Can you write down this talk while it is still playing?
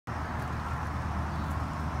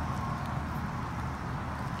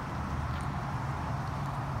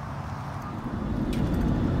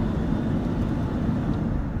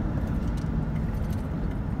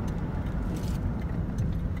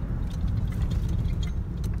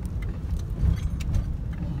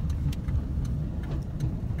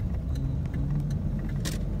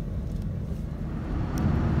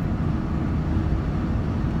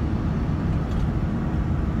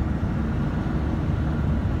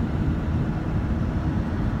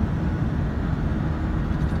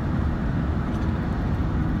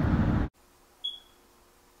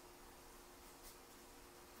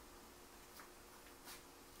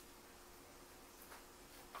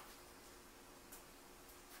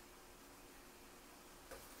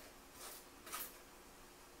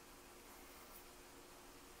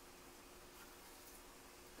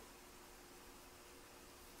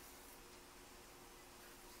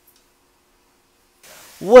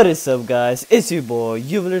What is up, guys? It's your boy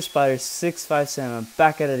Jubiler Spider 657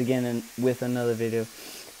 back at it again and with another video.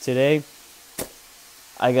 Today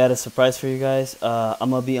I got a surprise for you guys.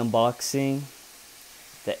 I'm gonna be unboxing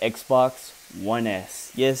the Xbox One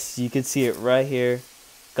S. Yes, you can see it right here.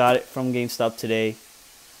 Got it from GameStop today.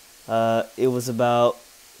 It was about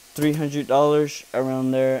 $300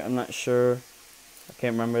 around there. I'm not sure. I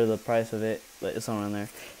can't remember the price of it, but it's around there.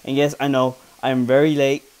 And yes, I know I'm very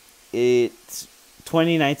late. It's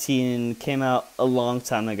 2019, came out a long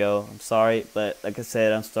time ago. I'm sorry, but like I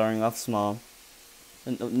said, I'm starting off small.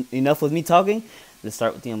 Enough with me talking. Let's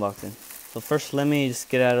start with the unboxing. So first, let me just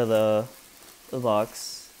get out of the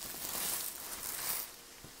box.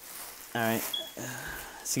 All right,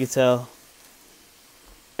 as you can tell,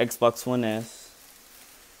 Xbox One S.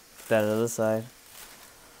 Put that on the side.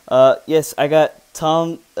 Yes, I got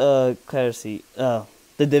Tom Clancy. The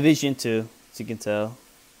Division 2, as you can tell.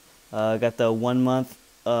 I got the 1 month.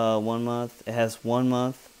 1 month. It has 1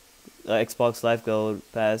 month Xbox Live Gold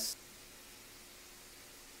Pass.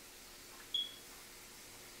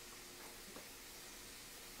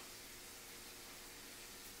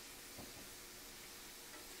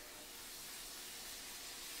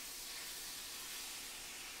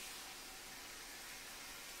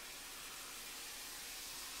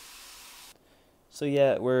 So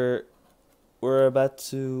yeah, we're about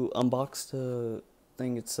to unbox the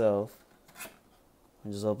thing itself.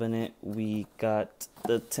 Just open it. We got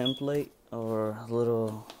the template or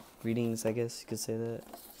little greetings, I guess you could say that.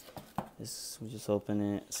 We just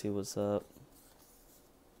open it, see what's up.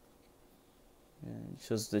 And it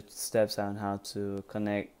shows the steps on how to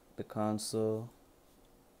connect the console.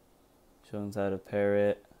 Shows how to pair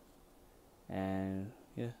it, and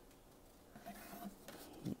yeah.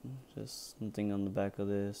 Just nothing on the back of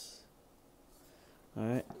this.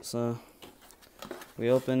 Alright, so we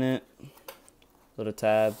open it. Little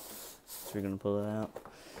tab. So we're gonna pull it out.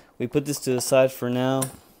 We put this to the side for now.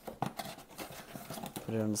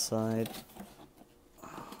 Put it on the side.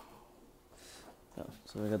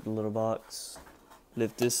 So we got the little box.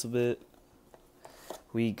 Lift this a bit.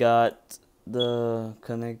 We got the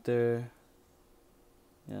connector.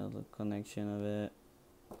 Yeah, the connection of it.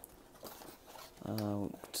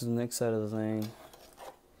 To the next side of the thing.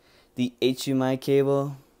 The HDMI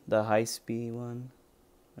cable, the high speed one.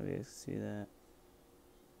 Maybe you can see that.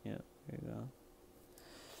 Yep, there you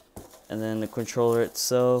go. And then the controller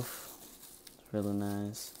itself, it's really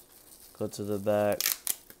nice. Go to the back,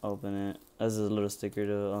 open it. There's a little sticker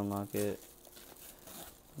to unlock it.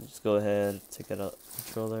 Just go ahead, take it out.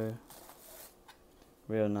 Controller,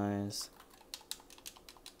 real nice.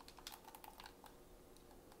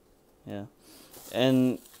 Yeah,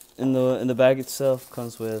 and in the bag itself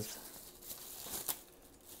comes with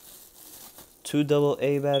 2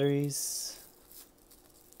 AA batteries.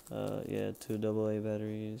 Yeah, 2 AA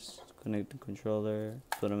batteries. Connect the controller,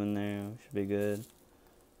 put them in there, should be good.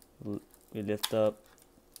 We lift up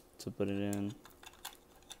to put it in.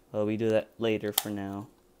 We do that later for now.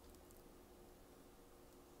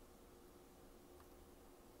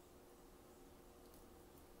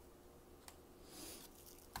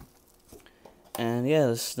 And yeah,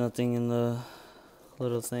 there's nothing in the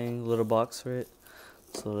little box for it.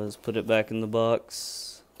 So let's put it back in the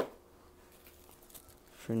box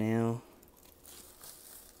for now.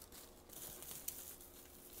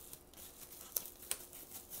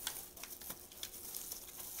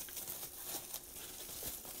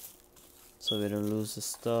 So we don't lose the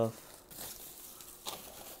stuff.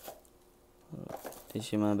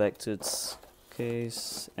 HDMI back to its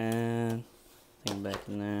case and thing back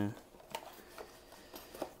in there.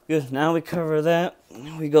 Good, now we cover that.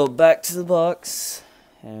 We go back to the box.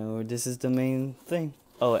 And this is the main thing.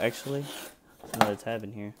 Oh, actually, there's another tab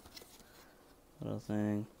in here. Little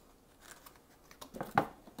thing.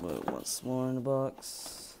 But once more in the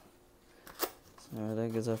box. Alright, I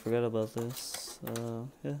guess I forgot about this.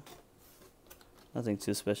 Yeah. Nothing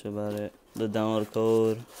too special about it. The download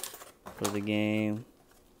code for the game.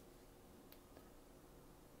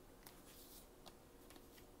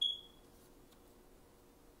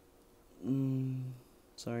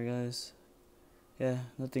 Sorry guys. Yeah,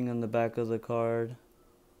 nothing on the back of the card.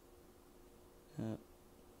 Yeah.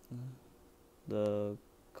 The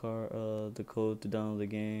code to download the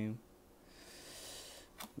game.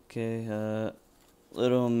 Okay,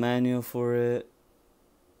 little manual for it.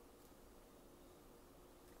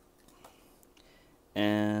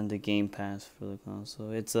 And the game pass for the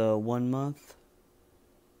console. It's a 1 month.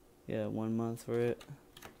 Yeah, 1 month for it.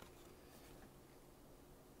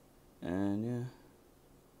 And yeah.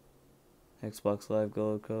 Xbox Live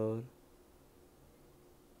Gold code.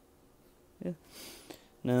 Yeah.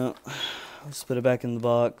 Now, let's put it back in the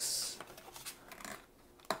box.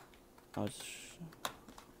 I'll just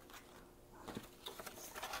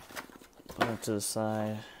put it to the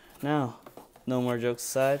side. Now, no more jokes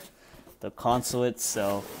aside. The console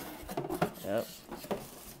itself. Yep.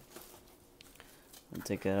 I'll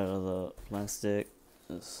take it out of the plastic.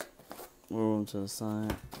 Just move them to the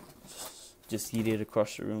side. Just eat it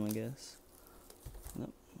across the room, I guess. Yep.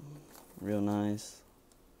 Real nice.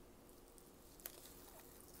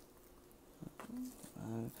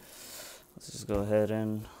 Let's just go ahead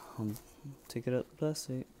and take it out the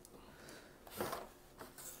plastic.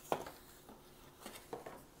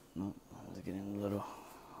 Nope, it's getting a little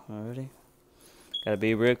already. Gotta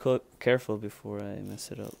be real careful before I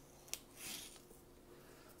mess it up.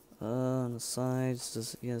 On the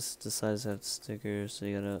sides, yes, the sides have stickers, so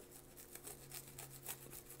you gotta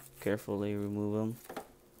carefully remove them.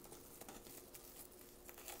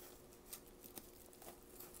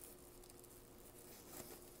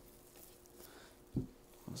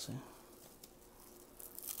 Let's see.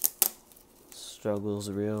 Struggle's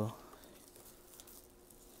real.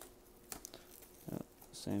 Yep,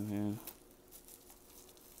 same here.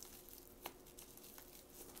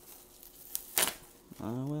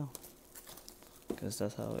 Well, guess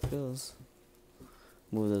that's how it goes.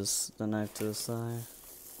 Move the knife to the side.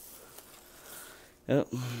 Yep,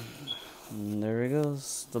 and there it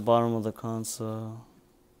goes. The bottom of the console.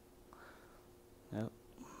 Yep.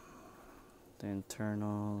 The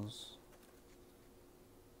internals.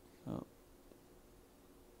 Oh.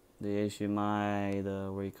 The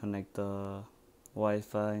HDMI, where you connect the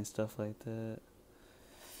Wi-Fi and stuff like that.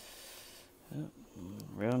 Yep,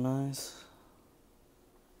 real nice.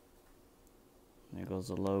 There goes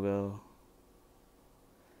the logo.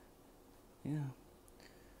 Yeah.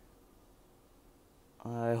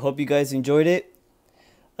 I hope you guys enjoyed it.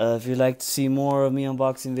 If you'd like to see more of me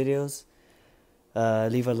unboxing videos,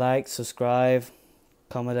 leave a like, subscribe,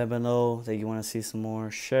 comment down below that you want to see some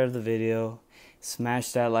more. Share the video.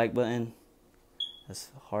 Smash that like button as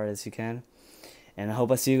hard as you can. And I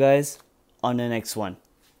hope I see you guys on the next one.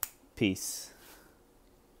 Peace.